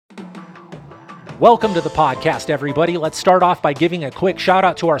Welcome to the podcast, everybody. Let's start off by giving a quick shout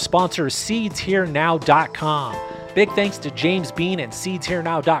out to our sponsors, SeedsHereNow.com. Big thanks to James Bean and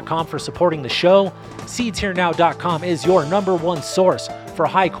SeedsHereNow.com for supporting the show. SeedsHereNow.com is your number one source for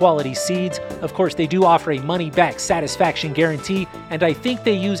high-quality seeds. Of course, they do offer a money-back satisfaction guarantee, and I think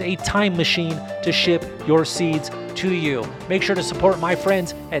they use a time machine to ship your seeds to you. Make sure to support my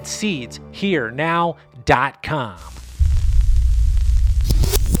friends at SeedsHereNow.com.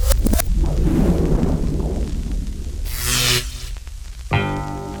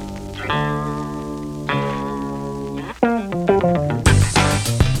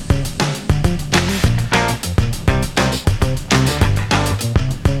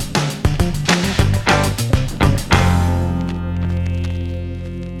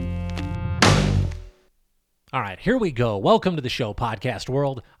 All right, here we go. Welcome to the show, podcast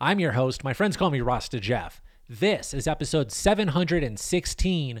world. I'm your host. My friends call me Rasta Jeff. This is episode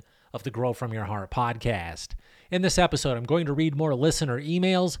 716 of the Grow From Your Heart podcast. In this episode, I'm going to read more listener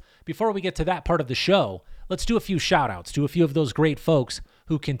emails. Before we get to that part of the show, let's do a few shout outs to a few of those great folks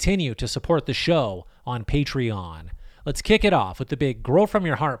who continue to support the show on Patreon. Let's kick it off with the big Grow From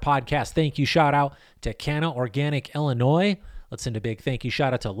Your Heart podcast thank you shout out to Canna Organic, Illinois. Let's send a big thank you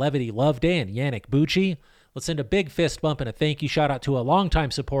shout out to Levity Loveday and Yannick Bucci. Let's send a big fist bump and a thank you shout out to a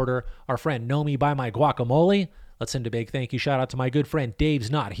longtime supporter, our friend Nomi by My Guacamole. Let's send a big thank you shout out to my good friend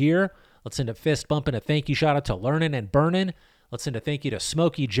Dave's Not Here. Let's send a fist bump and a thank you shout out to Learnin' and Burnin'. Let's send a thank you to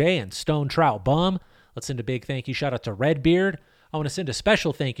Smokey J and Stone Trout Bum. Let's send a big thank you shout out to Redbeard. I want to send a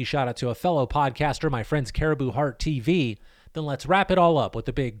special thank you shout out to a fellow podcaster, my friends Caribou Heart TV. Then let's wrap it all up with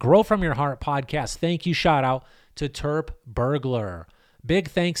the big Grow From Your Heart podcast thank you shout out to Terp Burglar. Big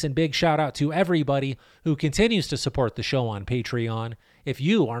thanks and big shout out to everybody who continues to support the show on Patreon. If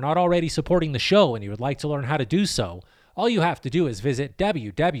you are not already supporting the show and you would like to learn how to do so, all you have to do is visit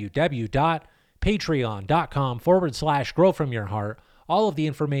www.patreon.com/growfromyourheart. All of the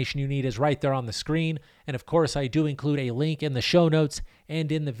information you need is right there on the screen. And of course, I do include a link in the show notes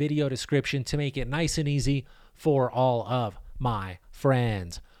and in the video description to make it nice and easy for all of my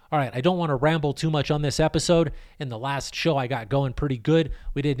friends. All right, I don't want to ramble too much on this episode. In the last show, I got going pretty good.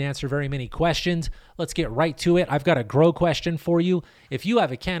 We didn't answer very many questions. Let's get right to it. I've got a grow question for you. If you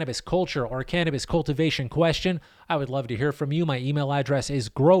have a cannabis culture or cannabis cultivation question, I would love to hear from you. My email address is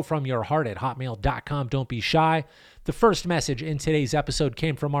growfromyourheart@hotmail.com. Don't be shy. The first message in today's episode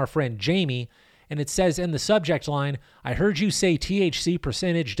came from our friend Jamie, and it says in the subject line, I heard you say THC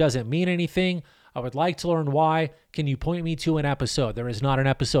percentage doesn't mean anything. I would like to learn why. Can you point me to an episode? There is not an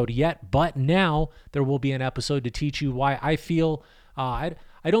episode yet, but now there will be an episode to teach you why I feel. I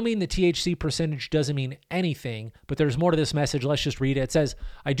don't mean the THC percentage doesn't mean anything, but there's more to this message. Let's just read it. It says,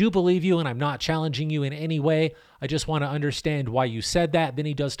 I do believe you and I'm not challenging you in any way. I just want to understand why you said that. Then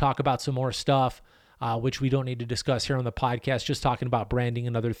he does talk about some more stuff, which we don't need to discuss here on the podcast, just talking about branding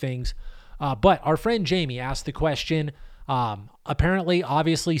and other things. But our friend Jamie asked the question, apparently,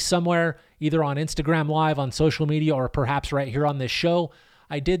 obviously, somewhere either on Instagram Live, on social media, or perhaps right here on this show,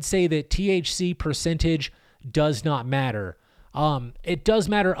 I did say that THC percentage does not matter. It does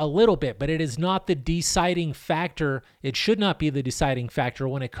matter a little bit, but it is not the deciding factor. It should not be the deciding factor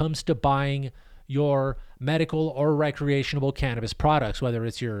when it comes to buying your medical or recreational cannabis products, whether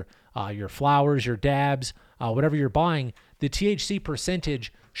it's your flowers, your dabs, whatever you're buying. The THC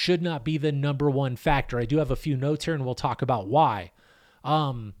percentage should not be the number one factor. I do have a few notes here, and we'll talk about why.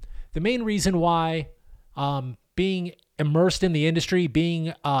 The main reason why being immersed in the industry,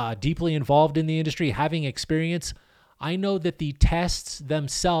 being deeply involved in the industry, having experience, I know that the tests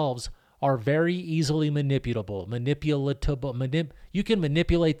themselves are very easily manipulatable. You can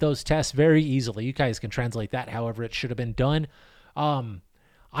manipulate those tests very easily. You guys can translate that however it should have been done.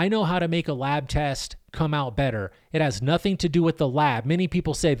 I know how to make a lab test come out better. It has nothing to do with the lab. Many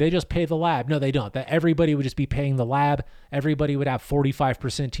people say they just pay the lab. No, they don't. That everybody would just be paying the lab. Everybody would have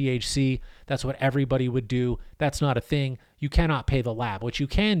 45% THC. That's what everybody would do. That's not a thing. You cannot pay the lab. What you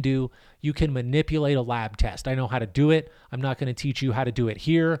can do, you can manipulate a lab test. I know how to do it. I'm not going to teach you how to do it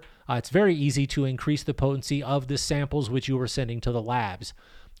here. It's very easy to increase the potency of the samples which you were sending to the labs.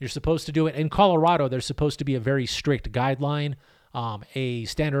 You're supposed to do it. In Colorado, there's supposed to be a very strict guideline, a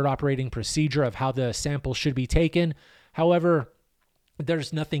standard operating procedure of how the sample should be taken. However,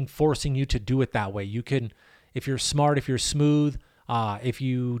 there's nothing forcing you to do it that way. You can, if you're smart, if you're smooth, if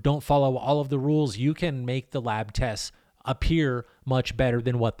you don't follow all of the rules, you can make the lab tests appear much better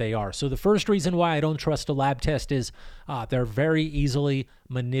than what they are. So the first reason why I don't trust a lab test is they're very easily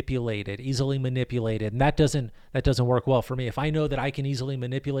manipulated, and that doesn't work well for me. If I know that I can easily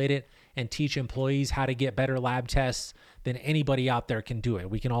manipulate it and teach employees how to get better lab tests, then anybody out there can do it.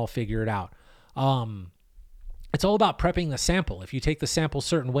 We can all figure it out. It's all about prepping the sample. If you take the sample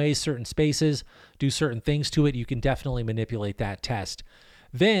certain ways, certain spaces, do certain things to it, you can definitely manipulate that test.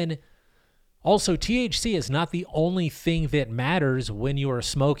 Then also, THC is not the only thing that matters when you are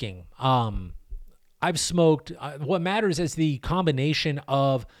smoking. I've smoked, what matters is the combination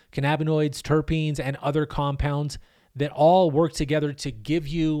of cannabinoids, terpenes, and other compounds that all work together to give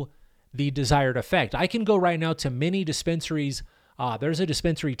you the desired effect. I can go right now to many dispensaries. There's a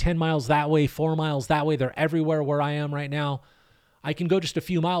dispensary 10 miles that way, 4 miles that way. They're everywhere where I am right now. I can go just a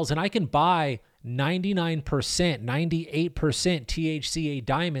few miles and I can buy 99%, 98% THCA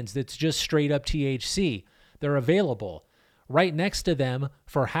diamonds that's just straight up THC. They're available. Right next to them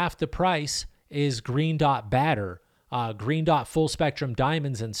for half the price is Green Dot Batter, Green Dot Full Spectrum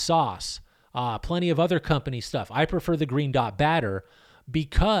Diamonds and Sauce, plenty of other company stuff. I prefer the Green Dot Batter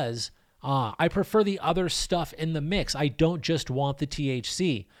because I prefer the other stuff in the mix. I don't just want the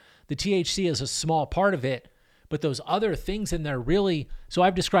THC. The THC is a small part of it, but those other things in there really, so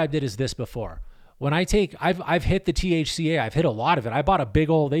I've described it as this before. When I take, I've hit the THCA, I've hit a lot of it. I bought a big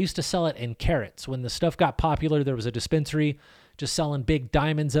old, they used to sell it in carats. When the stuff got popular, there was a dispensary just selling big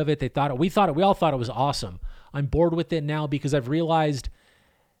diamonds of it. We all thought it was awesome. I'm bored with it now because I've realized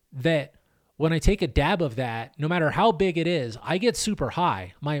that when I take a dab of that, no matter how big it is, I get super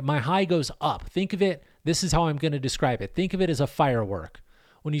high. My high goes up. Think of it, this is how I'm going to describe it. Think of it as a firework.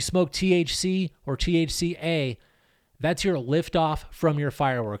 When you smoke THC or THCA, that's your liftoff from your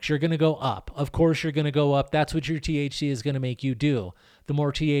fireworks. You're going to go up. Of course, you're going to go up. That's what your THC is going to make you do. The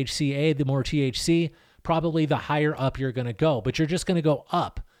more THCA, the more THC, probably the higher up you're going to go, but you're just going to go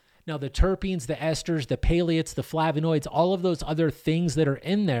up. Now, the terpenes, the esters, the paleates, the flavonoids, all of those other things that are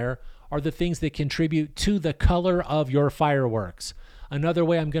in there are the things that contribute to the color of your fireworks. Another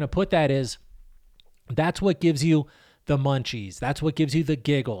way I'm going to put that is that's what gives you the munchies. That's what gives you the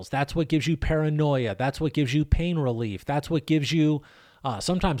giggles. That's what gives you paranoia. That's what gives you pain relief. That's what gives you,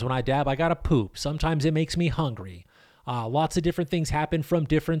 sometimes when I dab, I got to poop. Sometimes it makes me hungry. Lots of different things happen from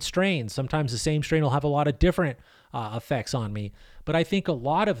different strains. Sometimes the same strain will have a lot of different effects on me. But I think a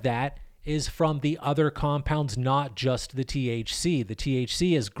lot of that is from the other compounds, not just the THC. The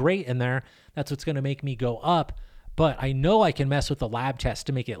THC is great in there. That's what's going to make me go up. But I know I can mess with the lab test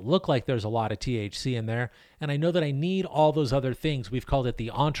to make it look like there's a lot of THC in there. And I know that I need all those other things. We've called it the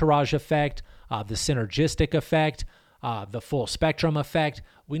entourage effect, the synergistic effect, the full spectrum effect.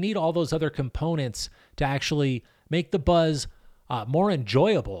 We need all those other components to actually make the buzz more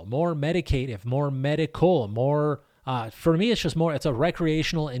enjoyable, more medicative, more medical, more, for me, it's just more, it's a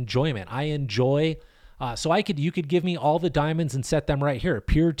recreational enjoyment. I enjoy, you could give me all the diamonds and set them right here,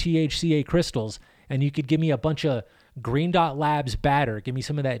 pure THCA crystals, and you could give me a bunch of Green Dot Labs batter, give me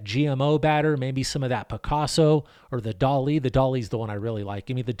some of that GMO batter, maybe some of that Picasso or the Dali. The Dali's the one I really like.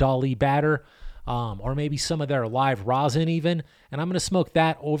 Give me the Dali batter, or maybe some of their live rosin even, and I'm going to smoke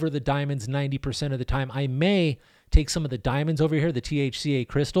that over the diamonds 90% of the time. I may take some of the diamonds over here, the THCA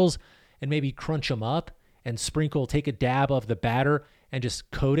crystals, and maybe crunch them up and take a dab of the batter and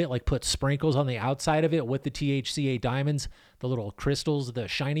just coat it, like put sprinkles on the outside of it with the THCA diamonds, the little crystals, the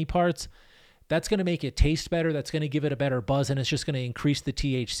shiny parts. That's going to make it taste better. That's going to give it a better buzz, and it's just going to increase the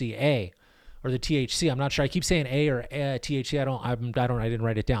THCA or the THC. I'm not sure. I keep saying A or THC. I didn't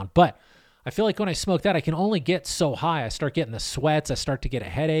write it down, but I feel like when I smoke that, I can only get so high. I start getting the sweats. I start to get a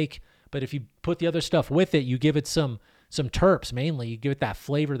headache. But if you put the other stuff with it, you give it some terps mainly. You give it that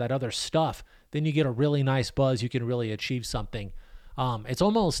flavor, that other stuff. Then you get a really nice buzz. You can really achieve something. It's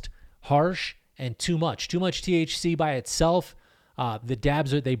almost harsh and too much. Too much THC by itself. The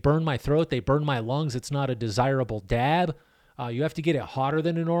dabs, they burn my throat. They burn my lungs. It's not a desirable dab. You have to get it hotter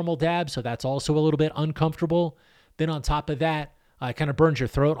than a normal dab, so that's also a little bit uncomfortable. Then on top of that, it kind of burns your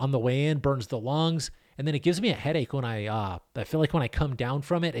throat on the way in, burns the lungs, and then it gives me a headache when I feel like when I come down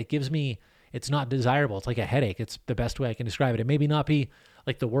from it, it's not desirable. It's like a headache. It's the best way I can describe it. It may not be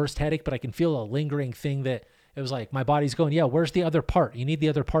like the worst headache, but I can feel a lingering thing that it was like my body's going, yeah, where's the other part? You need the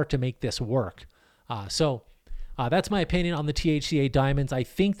other part to make this work. So that's my opinion on the THCA diamonds. I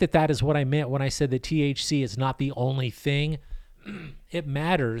think that is what I meant when I said that THC is not the only thing. It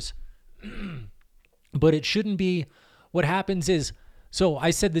matters, but it shouldn't be. What happens is, so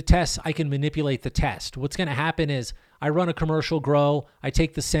I said the test, I can manipulate the test. What's going to happen is I run a commercial grow, I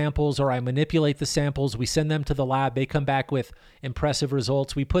take the samples or I manipulate the samples, we send them to the lab, they come back with impressive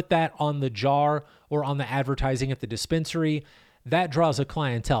results. We put that on the jar or on the advertising at the dispensary. That draws a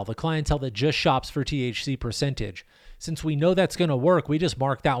clientele, the clientele that just shops for THC percentage. Since we know that's going to work, we just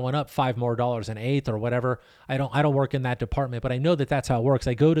mark that one up $5 more an eighth or whatever. I don't work in that department, but I know that that's how it works.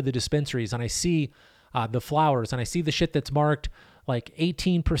 I go to the dispensaries and I see the flowers and I see the shit that's marked Like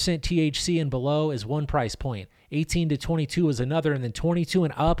 18% THC and below is one price point. 18 to 22 is another. And then 22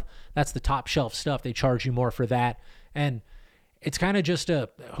 and up, that's the top shelf stuff. They charge you more for that. And it's kind of just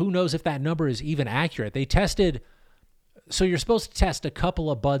who knows if that number is even accurate. They tested, so you're supposed to test a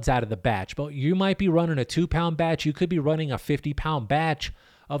couple of buds out of the batch, but you might be running a 2-pound batch. You could be running a 50-pound batch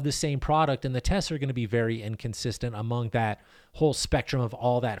of the same product, and the tests are going to be very inconsistent among that whole spectrum of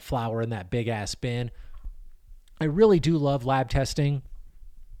all that flower in that big ass bin. I really do love lab testing.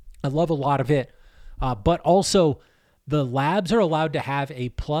 I love a lot of it, but also the labs are allowed to have a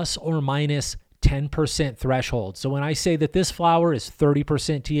plus or minus 10% threshold. So when I say that this flower is 30%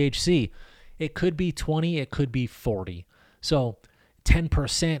 THC, it could be 20, it could be 40. So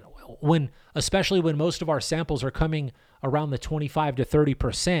 10%, especially when most of our samples are coming around the 25 to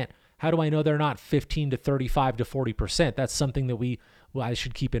 30%, how do I know they're not 15 to 35 to 40%? That's something that I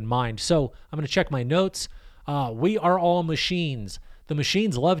should keep in mind. So I'm going to check my notes. We are all machines. The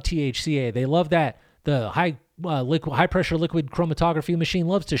machines love THCA. They love that. The high pressure liquid chromatography machine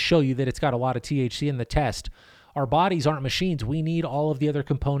loves to show you that it's got a lot of THC in the test. Our bodies aren't machines. We need all of the other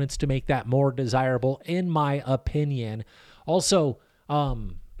components to make that more desirable, in my opinion. Also,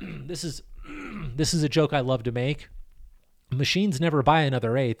 this is a joke I love to make. Machines never buy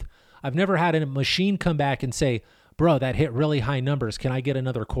another eighth. I've never had a machine come back and say, bro, that hit really high numbers. Can I get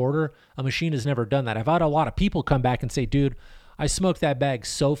another quarter? A machine has never done that. I've had a lot of people come back and say, dude, I smoked that bag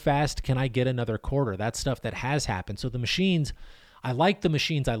so fast. Can I get another quarter? That's stuff that has happened. So the machines, I like the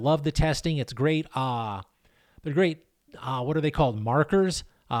machines. I love the testing. It's great. They're great. What are they called? Markers?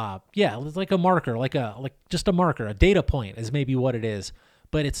 Yeah, it's like a marker, like just a marker. A data point is maybe what it is.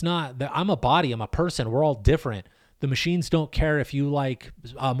 But it's not. I'm a body. I'm a person. We're all different. The machines don't care if you like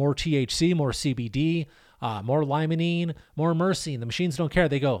more THC, more CBD, more limonene, more myrcene. The machines don't care.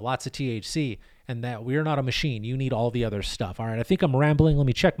 They go, lots of THC, and that we're not a machine. You need all the other stuff. All right, I think I'm rambling. Let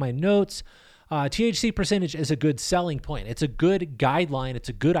me check my notes. THC percentage is a good selling point. It's a good guideline. It's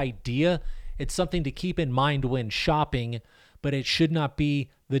a good idea. It's something to keep in mind when shopping, but it should not be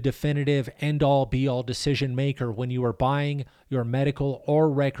the definitive end-all, be-all decision maker when you are buying your medical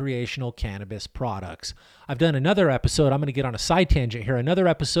or recreational cannabis products. I've done another episode. I'm going to get on a side tangent here. Another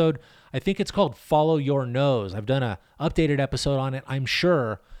episode, I think it's called Follow Your Nose. I've done an updated episode on it, I'm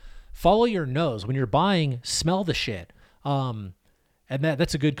sure. Follow your nose. When you're buying, smell the shit. And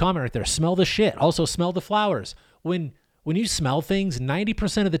that's a good comment right there. Smell the shit. Also, smell the flowers. When you smell things,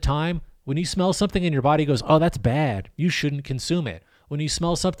 90% of the time, when you smell something and your body goes, oh, that's bad, you shouldn't consume it. When you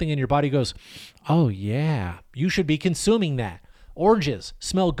smell something and your body goes, oh, yeah, you should be consuming that. Oranges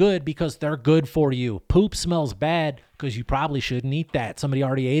smell good because they're good for you. Poop smells bad because you probably shouldn't eat that. Somebody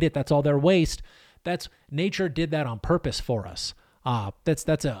already ate it. That's all their waste. Nature did that on purpose for us. That's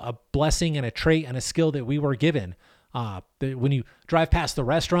a blessing and a trait and a skill that we were given. When you drive past the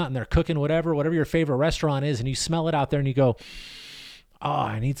restaurant and they're cooking whatever your favorite restaurant is, and you smell it out there and you go, oh,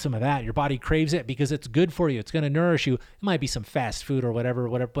 I need some of that. Your body craves it because it's good for you. It's going to nourish you. It might be some fast food or whatever,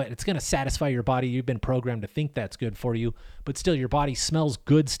 but it's going to satisfy your body. You've been programmed to think that's good for you, but still your body smells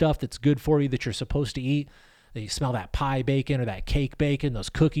good stuff that's good for you that you're supposed to eat. You smell that pie bacon or that cake bacon, those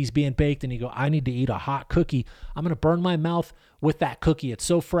cookies being baked, and you go, I need to eat a hot cookie. I'm going to burn my mouth with that cookie. It's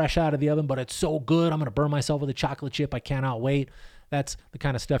so fresh out of the oven, but it's so good. I'm going to burn myself with a chocolate chip. I cannot wait. That's the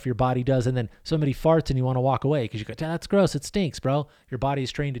kind of stuff your body does. And then somebody farts and you want to walk away because you go, that's gross. It stinks, bro. Your body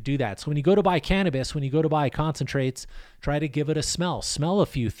is trained to do that. So when you go to buy cannabis, when you go to buy concentrates, try to give it a smell. Smell a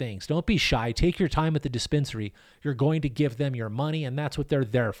few things. Don't be shy. Take your time at the dispensary. You're going to give them your money, and that's what they're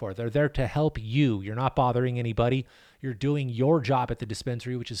there for. They're there to help you. You're not bothering anybody. You're doing your job at the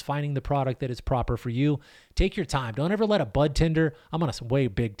dispensary, which is finding the product that is proper for you. Take your time. Don't ever let a bud tender, I'm on a way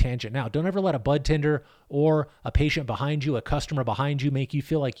big tangent now. Don't ever let a bud tender or a patient behind you, a customer behind you, make you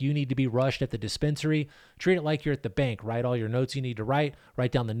feel like you need to be rushed at the dispensary. Treat it like you're at the bank. Write all your notes you need to write.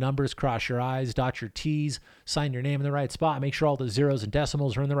 Write down the numbers, cross your I's, dot your T's, sign your name in the right spot. Make sure all the zeros and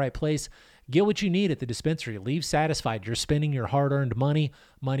decimals are in the right place. Get what you need at the dispensary. Leave satisfied. You're spending your hard-earned money.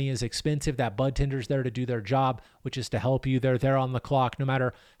 Money is expensive. That bud tender's there to do their job, which is to help you. They're there on the clock. No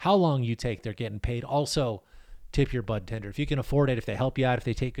matter how long you take, they're getting paid. Also, tip your bud tender. If you can afford it, if they help you out, if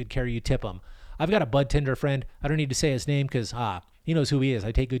they take good care of you, tip them. I've got a bud tender friend. I don't need to say his name because he knows who he is.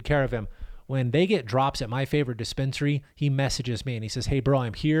 I take good care of him. When they get drops at my favorite dispensary, he messages me and he says, hey, bro,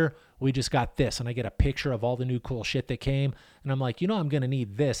 I'm here. We just got this. And I get a picture of all the new cool shit that came. And I'm like, I'm going to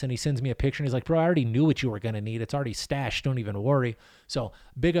need this. And he sends me a picture and he's like, bro, I already knew what you were going to need. It's already stashed. Don't even worry. So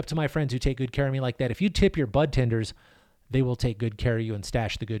big up to my friends who take good care of me like that. If you tip your bud tenders, they will take good care of you and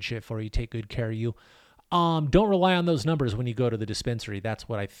stash the good shit for you, take good care of you. Don't rely on those numbers when you go to the dispensary. That's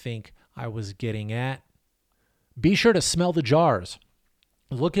what I think I was getting at. Be sure to smell the jars.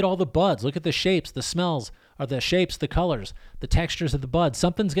 Look at all the buds. Look at the shapes, the smells, or the shapes, the colors, the textures of the buds.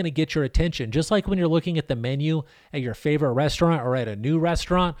 Something's going to get your attention. Just like when you're looking at the menu at your favorite restaurant or at a new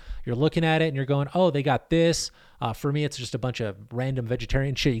restaurant, you're looking at it and you're going, oh, they got this. For me, it's just a bunch of random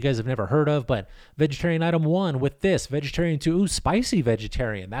vegetarian shit you guys have never heard of, but vegetarian item 1 with this, vegetarian 2, ooh, spicy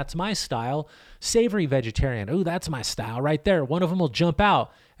vegetarian. That's my style. Savory vegetarian. Ooh, that's my style right there. One of them will jump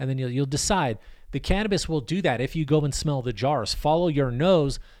out, and then you'll decide. The cannabis will do that if you go and smell the jars. Follow your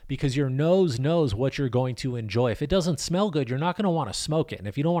nose, because your nose knows what you're going to enjoy. If it doesn't smell good, you're not going to want to smoke it. And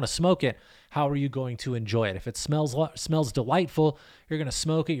if you don't want to smoke it, how are you going to enjoy it? If it smells delightful, you're going to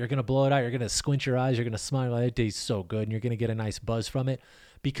smoke it, you're going to blow it out, you're going to squint your eyes, you're going to smile, it tastes so good, and you're going to get a nice buzz from it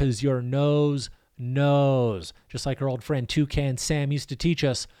because your nose knows. Just like our old friend Toucan Sam used to teach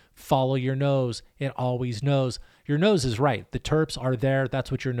us, follow your nose. It always knows. Your nose is right. The terps are there.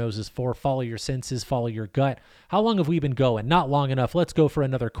 That's what your nose is for. Follow your senses. Follow your gut. How long have we been going? Not long enough. Let's go for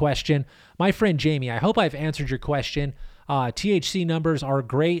another question. My friend Jamie, I hope I've answered your question. THC numbers are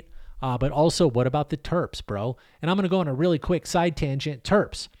great, but also what about the terps, bro? And I'm going to go on a really quick side tangent.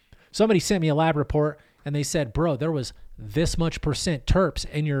 Terps. Somebody sent me a lab report, and they said, bro, there was this much percent terps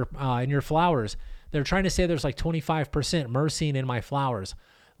in your flowers. They're trying to say there's like 25% myrcene in my flowers.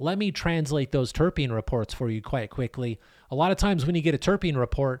 Let me translate those terpene reports for you quite quickly. A lot of times when you get a terpene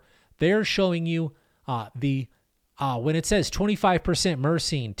report, they're showing you when it says 25%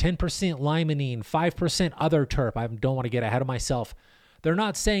 myrcene, 10% limonene, 5% other terp. I don't want to get ahead of myself. They're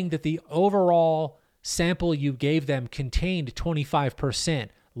not saying that the overall sample you gave them contained 25%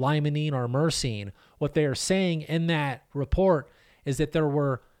 limonene or myrcene. What they are saying in that report is that there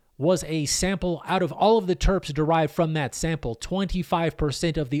was a sample out of all of the terps derived from that sample.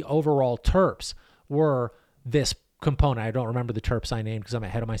 25% of the overall terps were this component. I don't remember the terps I named because I'm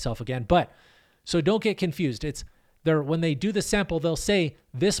ahead of myself again. But so don't get confused. It's there when they do the sample, they'll say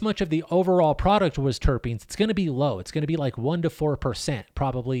this much of the overall product was terpenes. It's going to be low. It's going to be like 1 to 4%,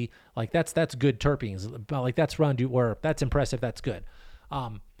 probably. Like that's good terpenes. Like that's that's impressive. That's good.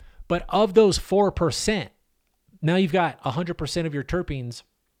 But of those 4%, now you've got 100% of your terpenes.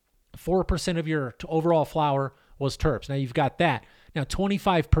 4% of your overall flower was terps. Now you've got that. Now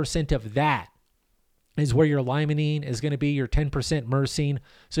 25% of that is where your limonene is going to be, your 10% myrcene.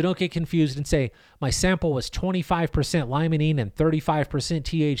 So don't get confused and say, my sample was 25% limonene and 35%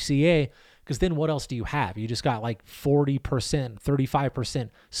 THCA, because then what else do you have? You just got like 40%, 35%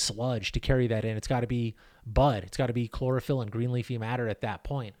 sludge to carry that in. It's got to be bud. It's got to be chlorophyll and green leafy matter at that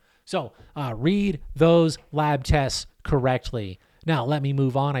point. So read those lab tests correctly. Now, let me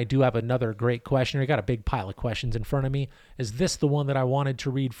move on. I do have another great question. I got a big pile of questions in front of me. Is this the one that I wanted to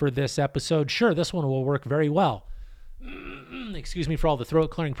read for this episode? Sure, this one will work very well. Excuse me for all the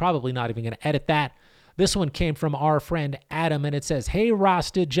throat clearing. Probably not even going to edit that. This one came from our friend Adam, and it says, hey,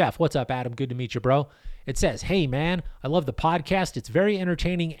 Rasta Jeff. What's up, Adam? Good to meet you, bro. It says, hey, man, I love the podcast. It's very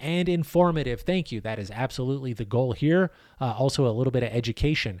entertaining and informative. Thank you. That is absolutely the goal here. Also, a little bit of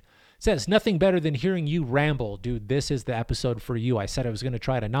education. Says, nothing better than hearing you ramble. Dude, this is the episode for you. I said I was going to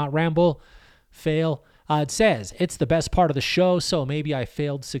try to not ramble. Fail. It says, it's the best part of the show, so maybe I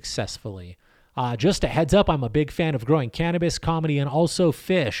failed successfully. Just a heads up, I'm a big fan of growing cannabis, comedy, and also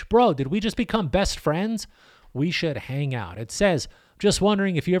fish. Bro, did we just become best friends? We should hang out. It says, just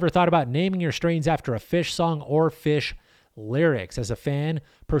wondering if you ever thought about naming your strains after a fish song or fish lyrics. As a fan,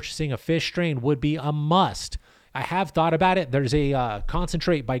 purchasing a fish strain would be a must. I have thought about it. There's a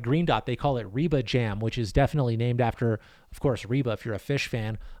concentrate by Green Dot. They call it Reba Jam, which is definitely named after, of course, Reba. If you're a fish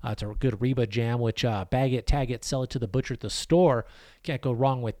fan, it's a good Reba Jam, which bag it, tag it, sell it to the butcher at the store. Can't go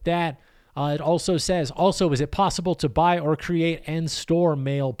wrong with that. It also says, is it possible to buy or create and store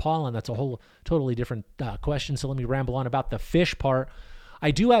male pollen? That's a whole totally different question. So let me ramble on about the fish part.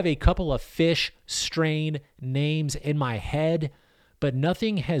 I do have a couple of fish strain names in my head, but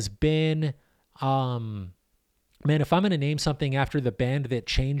nothing has been... Man, if I'm going to name something after the band that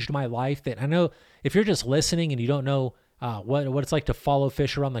changed my life, that I know if you're just listening and you don't know what it's like to follow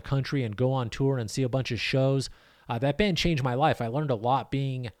fish around the country and go on tour and see a bunch of shows, that band changed my life. I learned a lot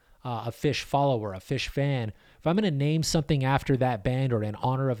being a fish follower, a fish fan. If I'm going to name something after that band or in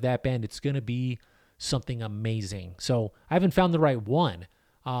honor of that band, it's going to be something amazing. So I haven't found the right one.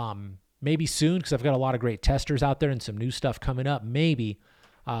 Maybe soon, because I've got a lot of great testers out there and some new stuff coming up. Maybe.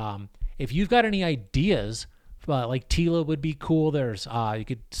 If you've got any ideas... like Tila would be cool. There's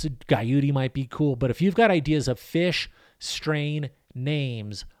Gayuti might be cool. But if you've got ideas of fish strain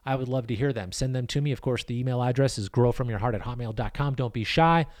names, I would love to hear them. Send them to me. Of course, the email address is growfromyourheart@hotmail.com. Don't be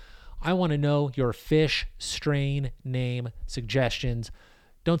shy. I want to know your fish strain name suggestions.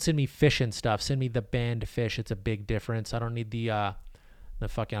 don't send me fish and stuff. Send me the banned fish. It's a big difference. I don't need the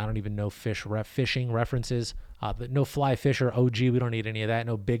fucking, I don't even know fishing references. No fly fisher OG. We don't need any of that.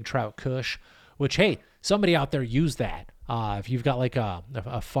 No big trout Kush, which, hey, somebody out there use that. If you've got like a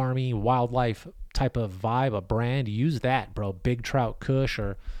farmy wildlife type of vibe, a brand, use that, bro. Big trout Kush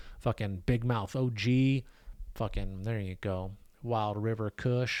or fucking big mouth OG. Fucking, there you go. Wild River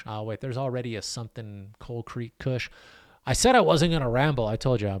Kush. Wait, there's already a something Coal Creek Kush. I said I wasn't going to ramble. I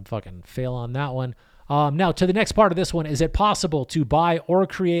told you I'm fucking fail on that one. Now, to the next part of this one, is it possible to buy or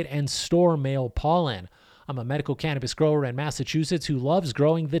create and store male pollen? I'm a medical cannabis grower in Massachusetts who loves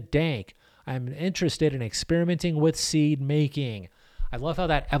growing the dank. I'm interested in experimenting with seed making. I love how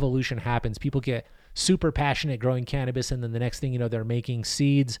that evolution happens. People get super passionate growing cannabis, and then the next thing you know, they're making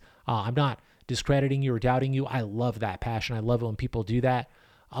seeds. I'm not discrediting you or doubting you. I love that passion. I love it when people do that.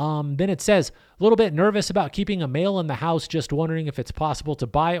 Then it says, a little bit nervous about keeping a male in the house, just wondering if it's possible to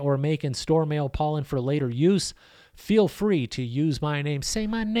buy or make and store male pollen for later use. Feel free to use my name. Say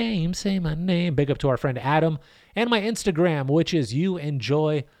my name, say my name. Big up to our friend Adam. And my Instagram, which is You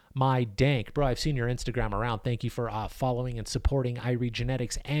Enjoy My Dank. Bro, I've seen your Instagram around. Thank you for following and supporting Irie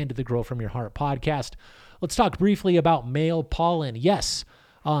Genetics and the Grow From Your Heart podcast. Let's talk briefly about male pollen. Yes,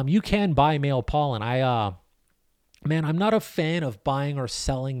 you can buy male pollen. Man, I'm not a fan of buying or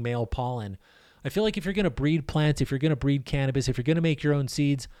selling male pollen. I feel like if you're going to breed plants, if you're going to breed cannabis, if you're going to make your own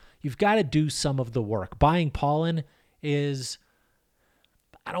seeds, you've got to do some of the work. Buying pollen is,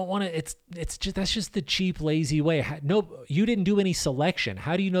 I don't want to, it's just, that's just the cheap, lazy way. No, you didn't do any selection.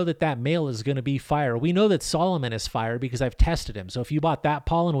 How do you know that male is going to be fire? We know that Solomon is fire because I've tested him. So if you bought that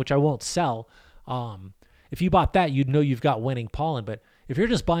pollen, which I won't sell, if you bought that, you'd know you've got winning pollen. But if you're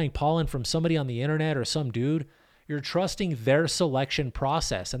just buying pollen from somebody on the internet or some dude, you're trusting their selection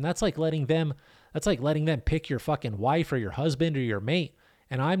process. And that's like letting them pick your fucking wife or your husband or your mate.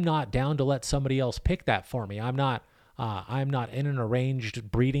 And I'm not down to let somebody else pick that for me. I'm not in an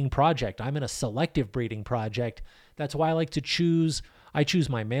arranged breeding project. I'm in a selective breeding project. That's why I choose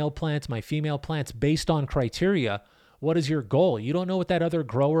my male plants, my female plants based on criteria. What is your goal? You don't know what that other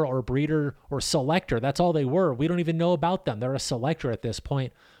grower or breeder or selector, that's all they were. We don't even know about them. They're a selector at this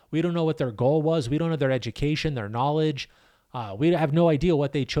point. We don't know what their goal was. We don't know their education, their knowledge. We have no idea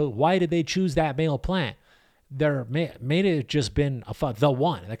what they chose. Why did they choose that male plant? May have just been the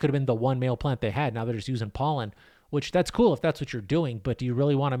one. That could have been the one male plant they had. Now they're just using pollen, which that's cool if that's what you're doing. But do you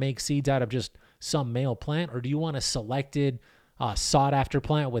really want to make seeds out of just some male plant? Or do you want a selected, sought-after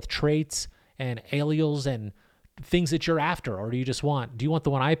plant with traits and alleles and things that you're after? Or do you want the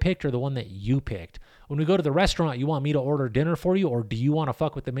one I picked or the one that you picked? When we go to the restaurant, you want me to order dinner for you, or do you want to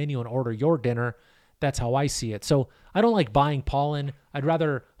fuck with the menu and order your dinner? That's how I see it. So I don't like buying pollen. I'd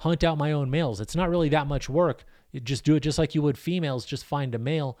rather hunt out my own males. It's not really that much work. You just do it just like you would females. Just find a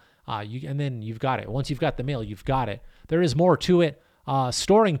male, and then you've got it. Once you've got the male, you've got it. There is more to it.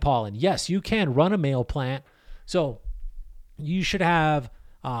 Storing pollen. Yes, you can run a male plant. So you should have,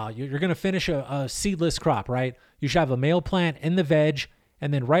 you're going to finish a seedless crop, right? You should have a male plant in the veg.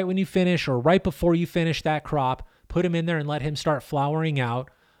 And then right when you finish or right before you finish that crop, put him in there and let him start flowering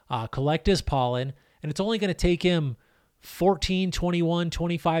out, collect his pollen. And it's only going to take him 14, 21,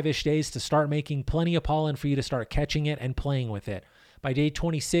 25-ish days to start making plenty of pollen for you to start catching it and playing with it. By day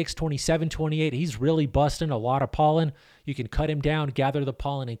 26, 27, 28, he's really busting a lot of pollen. You can cut him down, gather the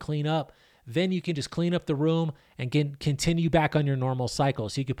pollen, and clean up. Then you can just clean up the room and continue back on your normal cycle.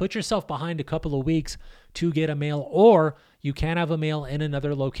 So you can put yourself behind a couple of weeks to get a male, or you can have a male in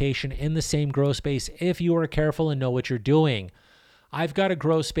another location in the same grow space if you are careful and know what you're doing. I've got a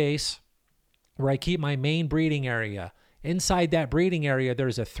grow space where I keep my main breeding area. Inside that breeding area,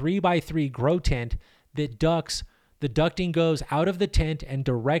 there's a 3x3 grow tent that ducts. The ducting goes out of the tent and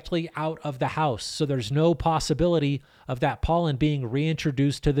directly out of the house. So there's no possibility of that pollen being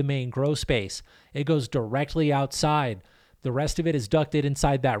reintroduced to the main grow space. It goes directly outside. The rest of it is ducted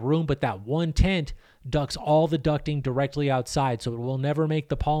inside that room, but that one tent ducts all the ducting directly outside. So it will never make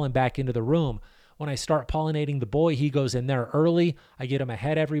the pollen back into the room. When I start pollinating the boy, he goes in there early. I get him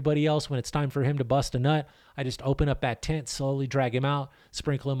ahead of everybody else. When it's time for him to bust a nut, I just open up that tent, slowly drag him out,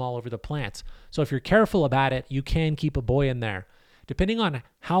 sprinkle him all over the plants. So if you're careful about it, you can keep a boy in there. Depending on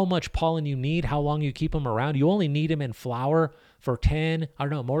how much pollen you need, how long you keep him around, you only need him in flower for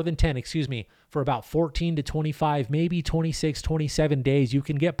more than 10, for about 14 to 25, maybe 26, 27 days. You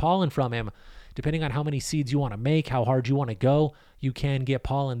can get pollen from him. Depending on how many seeds you want to make, how hard you want to go, you can get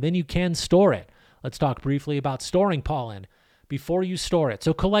pollen. Then you can store it. Let's talk briefly about storing pollen before you store it.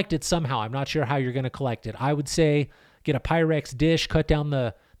 So collect it somehow. I'm not sure how you're going to collect it. I would say get a Pyrex dish, cut down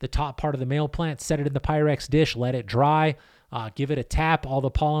the top part of the male plant, set it in the Pyrex dish, let it dry. Give it a tap. All the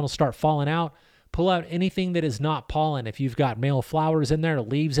pollen will start falling out. Pull out anything that is not pollen. If you've got male flowers in there,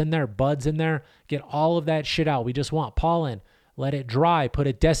 leaves in there, buds in there, get all of that shit out. We just want pollen. Let it dry. Put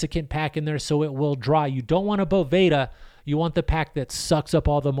a desiccant pack in there so it will dry. You don't want a Boveda. You want the pack that sucks up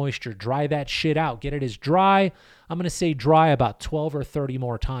all the moisture. Dry that shit out. Get it as dry. I'm going to say dry about 12 or 30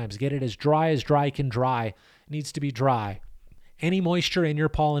 more times. Get it as dry can dry. It needs to be dry. Any moisture in your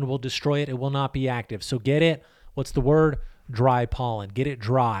pollen will destroy it. It will not be active. So get it. What's the word? Dry pollen. Get it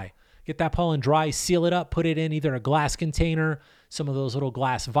dry. Get that pollen dry, seal it up, put it in either a glass container, some of those little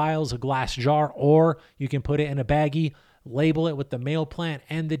glass vials, a glass jar, or you can put it in a baggie, label it with the male plant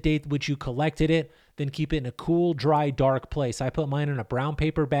and the date which you collected it, then keep it in a cool, dry, dark place. I put mine in a brown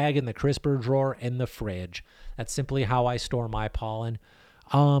paper bag in the crisper drawer in the fridge. That's simply how I store my pollen.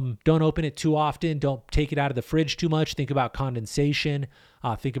 Don't open it too often. Don't take it out of the fridge too much. Think about condensation.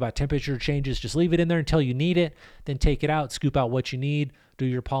 Think about temperature changes. Just leave it in there until you need it. Then take it out, scoop out what you need, do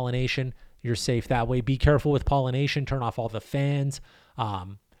your pollination. You're safe that way. Be careful with pollination. Turn off all the fans.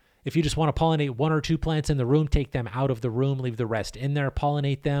 If you just want to pollinate one or two plants in the room, take them out of the room, leave the rest in there,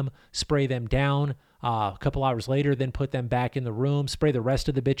 pollinate them, spray them down. A couple hours later, then put them back in the room. Spray the rest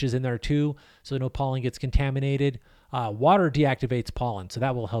of the bitches in there too, so no pollen gets contaminated. Water deactivates pollen, so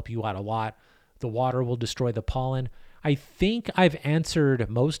that will help you out a lot. The water will destroy the pollen. I think I've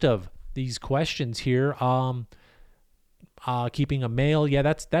answered most of these questions here. Keeping a male, yeah,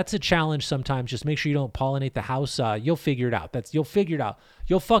 that's a challenge sometimes. Just make sure you don't pollinate the house. You'll figure it out. You'll figure it out.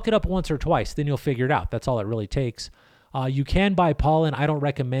 You'll fuck it up once or twice, then you'll figure it out. That's all it really takes. You can buy pollen. I don't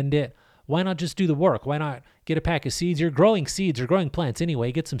recommend it. Why not just do the work? Why not get a pack of seeds? You're growing seeds. You're growing plants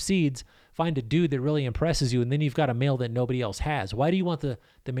anyway. Get some seeds. Find a dude that really impresses you, and then you've got a male that nobody else has. Why do you want the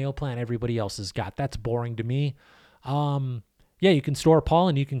male plant everybody else has got? That's boring to me. Yeah, you can store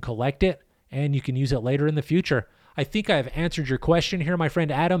pollen. You can collect it, and you can use it later in the future. I think I've answered your question here, my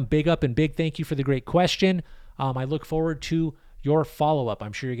friend Adam. Big up and big thank you for the great question. I look forward to your follow-up.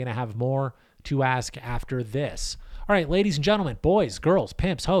 I'm sure you're going to have more to ask after this. All right, ladies and gentlemen, boys, girls,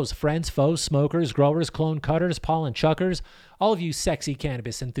 pimps, hoes, friends, foes, smokers, growers, clone cutters, pollen chuckers, all of you sexy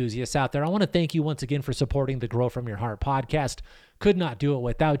cannabis enthusiasts out there, I want to thank you once again for supporting the Grow From Your Heart podcast. Could not do it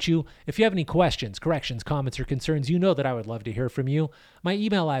without you. If you have any questions, corrections, comments, or concerns, you know that I would love to hear from you. My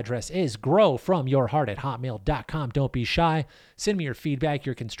email address is growfromyourheart@hotmail.com. Don't be shy. Send me your feedback,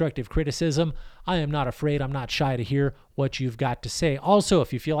 your constructive criticism. I am not afraid. I'm not shy to hear what you've got to say. Also,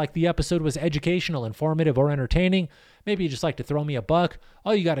 if you feel like the episode was educational, informative, or entertaining, maybe you just like to throw me a buck,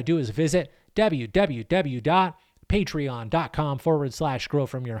 all you got to do is visit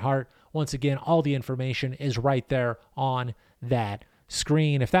www.patreon.com/growfromyourheart. Once again, all the information is right there on that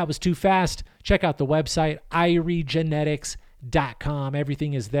screen. If that was too fast, check out the website, iriegenetics.com.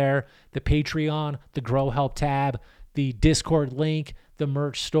 Everything is there. The Patreon, the Grow Help tab, the Discord link, the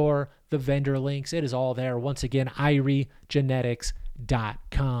merch store, the vendor links. It is all there. Once again,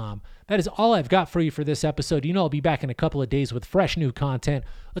 iriegenetics.com. That is all I've got for you for this episode. You know I'll be back in a couple of days with fresh new content.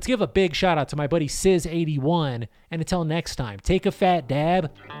 Let's give a big shout out to my buddy Sizz81. And until next time, take a fat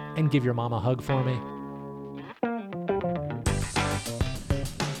dab and give your mom a hug for me.